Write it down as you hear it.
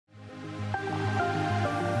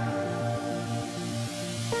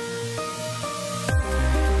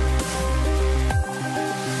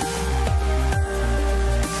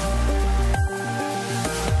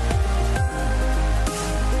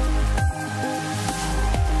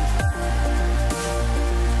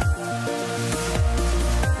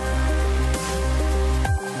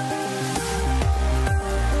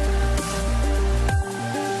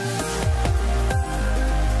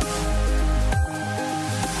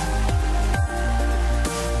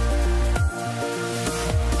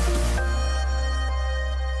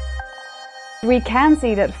we can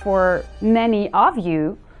see that for many of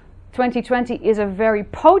you, 2020 is a very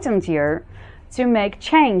potent year to make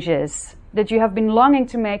changes that you have been longing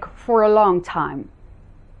to make for a long time.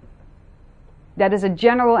 That is a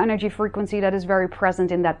general energy frequency that is very present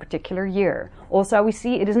in that particular year. Also, we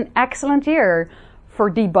see it is an excellent year for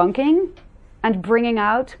debunking and bringing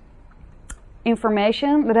out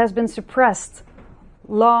information that has been suppressed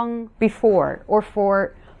long before, or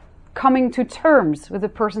for coming to terms with a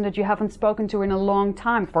person that you haven't spoken to in a long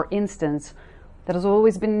time, for instance, that has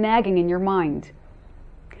always been nagging in your mind.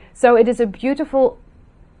 So it is a beautiful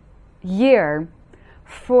year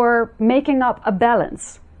for making up a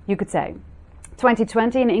balance, you could say.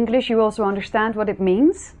 2020 in English, you also understand what it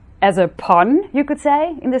means. As a pun, you could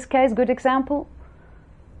say, in this case, good example.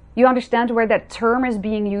 You understand where that term is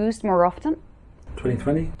being used more often?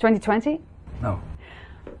 2020? 2020? No.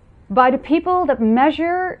 By the people that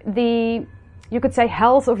measure the, you could say,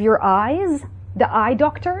 health of your eyes, the eye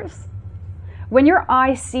doctors. When your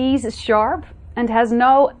eye sees sharp and has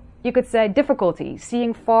no, you could say, difficulty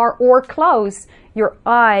seeing far or close, your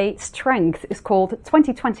eye strength is called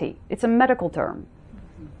 2020. It's a medical term.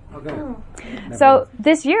 Okay. So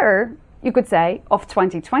this year, you could say, of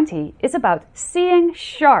 2020 is about seeing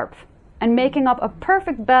sharp and making up a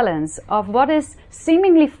perfect balance of what is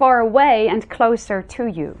seemingly far away and closer to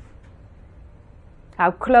you. How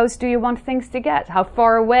close do you want things to get? How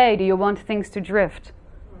far away do you want things to drift?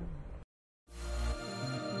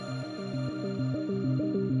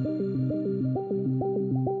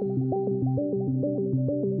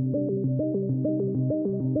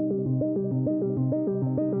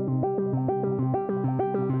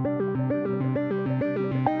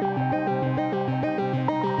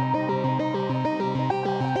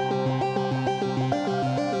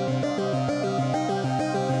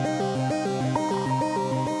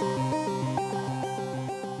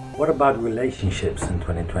 What about relationships in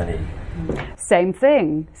 2020? Same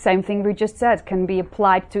thing. Same thing we just said can be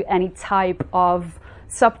applied to any type of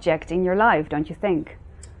subject in your life, don't you think?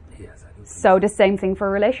 Yes, I do. So the same thing for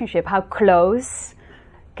a relationship. How close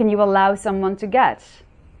can you allow someone to get?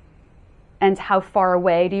 And how far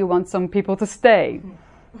away do you want some people to stay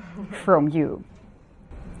from you?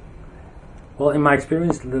 Well, in my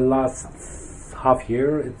experience, the last half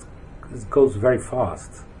year, it goes very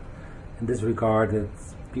fast. In this regard,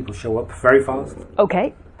 people show up very fast.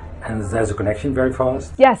 Okay. And there's a connection very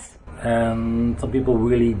fast. Yes. And some people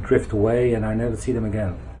really drift away and I never see them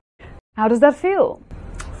again. How does that feel?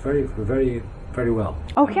 Very, very, very well.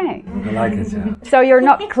 Okay. I like it, yeah. So you're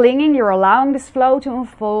not clinging, you're allowing this flow to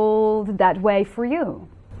unfold that way for you?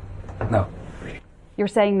 No. You're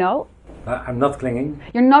saying no? I'm not clinging.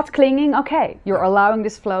 You're not clinging? Okay. You're allowing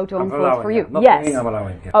this flow to unfold for you. Not yes. clinging, I'm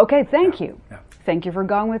allowing. Yeah. Okay, thank you. Yeah. Thank you for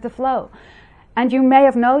going with the flow. And you may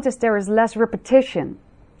have noticed there is less repetition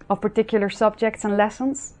of particular subjects and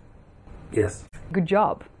lessons. Yes. Good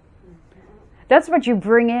job. That's what you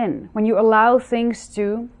bring in when you allow things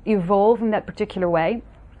to evolve in that particular way.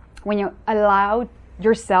 When you allow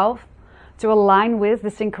yourself to align with the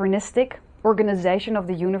synchronistic organization of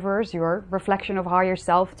the universe, your reflection of higher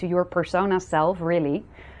self to your persona self, really,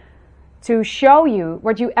 to show you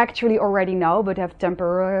what you actually already know but have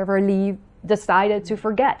temporarily decided to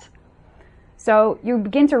forget. So you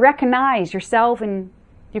begin to recognize yourself in,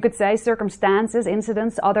 you could say, circumstances,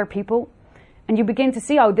 incidents, other people, and you begin to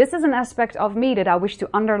see, oh, this is an aspect of me that I wish to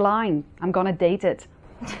underline. I'm gonna date it.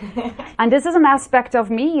 And this is an aspect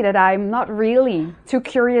of me that I'm not really too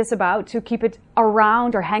curious about to keep it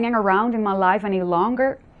around or hanging around in my life any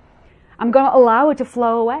longer. I'm gonna allow it to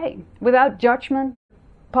flow away without judgment,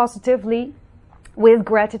 positively, with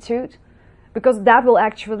gratitude, because that will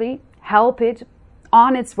actually help it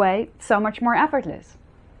on its way so much more effortless.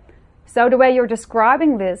 So the way you're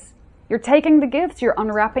describing this, you're taking the gifts, you're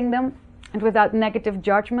unwrapping them, and without negative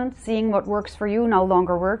judgment, seeing what works for you no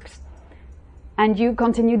longer works, and you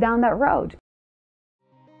continue down that road.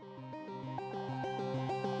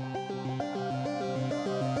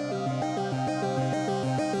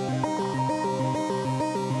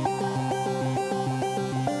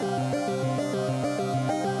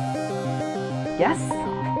 Yes?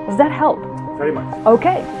 Does that help? Very much.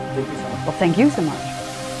 Okay. Thank you so much. Well, thank you so much.